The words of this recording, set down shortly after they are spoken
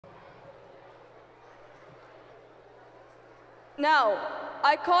Now,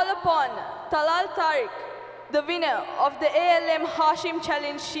 I call upon Thalal Thariq, the winner of the ALM Hashim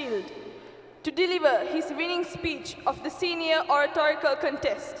Challenge Shield, to deliver his winning speech of the senior oratorical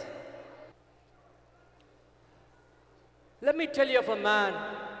contest. Let me tell you of a man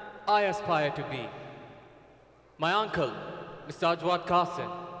I aspire to be. My uncle, Mr. Ajwad Qasim.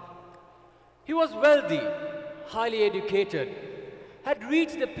 He was wealthy, highly educated, had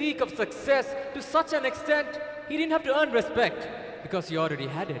reached the peak of success to such an extent he didn't have to earn respect because he already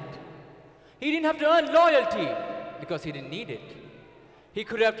had it. He didn't have to earn loyalty because he didn't need it. He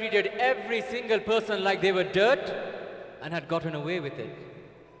could have treated every single person like they were dirt and had gotten away with it.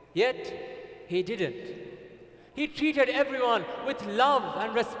 Yet, he didn't. He treated everyone with love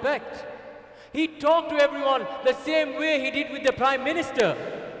and respect. He talked to everyone the same way he did with the Prime Minister.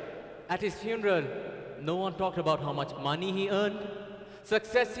 At his funeral, no one talked about how much money he earned,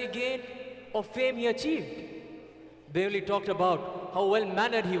 success he gained, or fame he achieved. They only talked about how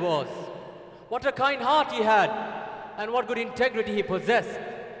well-mannered he was, what a kind heart he had, and what good integrity he possessed.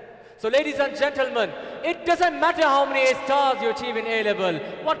 So ladies and gentlemen, it doesn't matter how many A stars you achieve in A-level,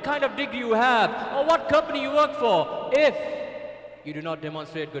 what kind of degree you have, or what company you work for, if you do not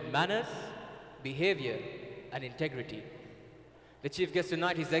demonstrate good manners, behavior, and integrity. The chief guest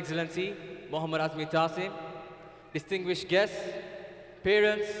tonight, His Excellency Muhammad Azmi Tasim, distinguished guests,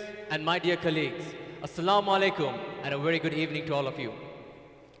 parents, and my dear colleagues, Assalamu alaikum, and a very good evening to all of you.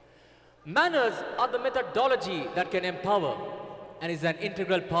 Manners are the methodology that can empower and is an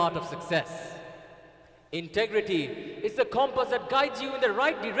integral part of success. Integrity is the compass that guides you in the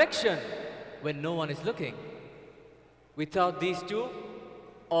right direction when no one is looking. Without these two,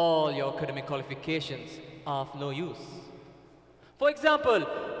 all your academic qualifications are of no use. For example,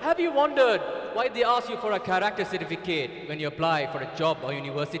 have you wondered why they ask you for a character certificate when you apply for a job or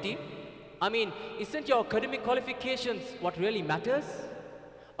university? I mean, isn't your academic qualifications what really matters?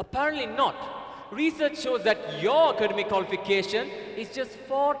 Apparently not. Research shows that your academic qualification is just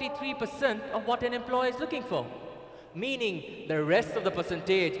 43% of what an employer is looking for. Meaning, the rest of the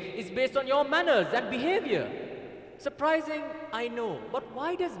percentage is based on your manners and behavior. Surprising, I know, but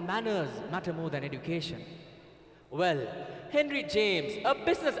why does manners matter more than education? Well, Henry James, a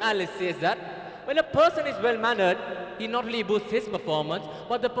business analyst, says that when a person is well-mannered, he not only boosts his performance,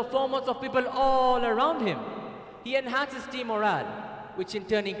 but the performance of people all around him. He enhances team morale, which in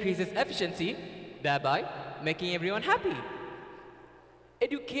turn increases efficiency, thereby making everyone happy.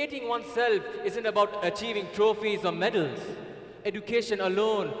 Educating oneself isn't about achieving trophies or medals. Education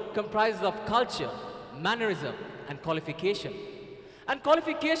alone comprises of culture, mannerism, and qualification. And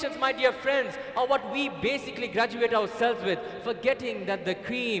qualifications, my dear friends, are what we basically graduate ourselves with, forgetting that the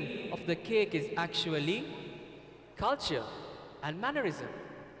cream of the cake is actually culture and mannerism.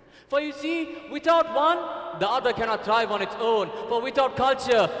 For you see, without one, the other cannot thrive on its own. For without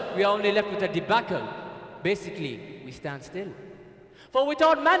culture, we are only left with a debacle. Basically, we stand still. For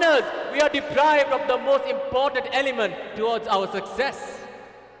without manners, we are deprived of the most important element towards our success.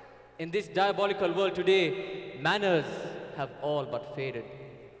 In this diabolical world today, manners have all but faded,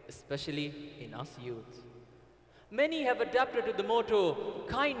 especially in us youth. Many have adapted to the motto,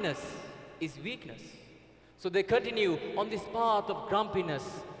 kindness is weakness. So they continue on this path of grumpiness,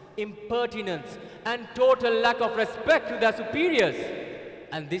 impertinence, and total lack of respect to their superiors.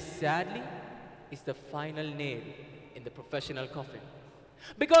 And this, sadly, is the final nail in the professional coffin.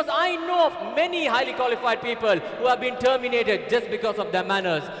 Because I know of many highly qualified people who have been terminated just because of their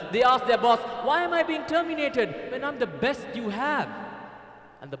manners. They ask their boss, why am I being terminated when I'm the best you have?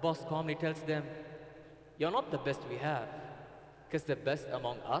 And the boss calmly tells them, you're not the best we have, because the best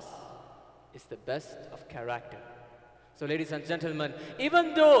among us is the best of character. So ladies and gentlemen,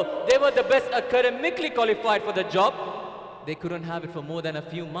 even though they were the best academically qualified for the job, they couldn't have it for more than a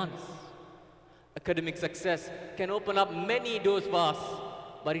few months. Academic success can open up many doors for us,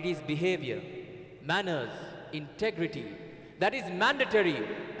 but it is behavior, manners, integrity that is mandatory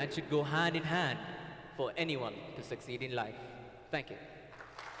and should go hand in hand for anyone to succeed in life. Thank you.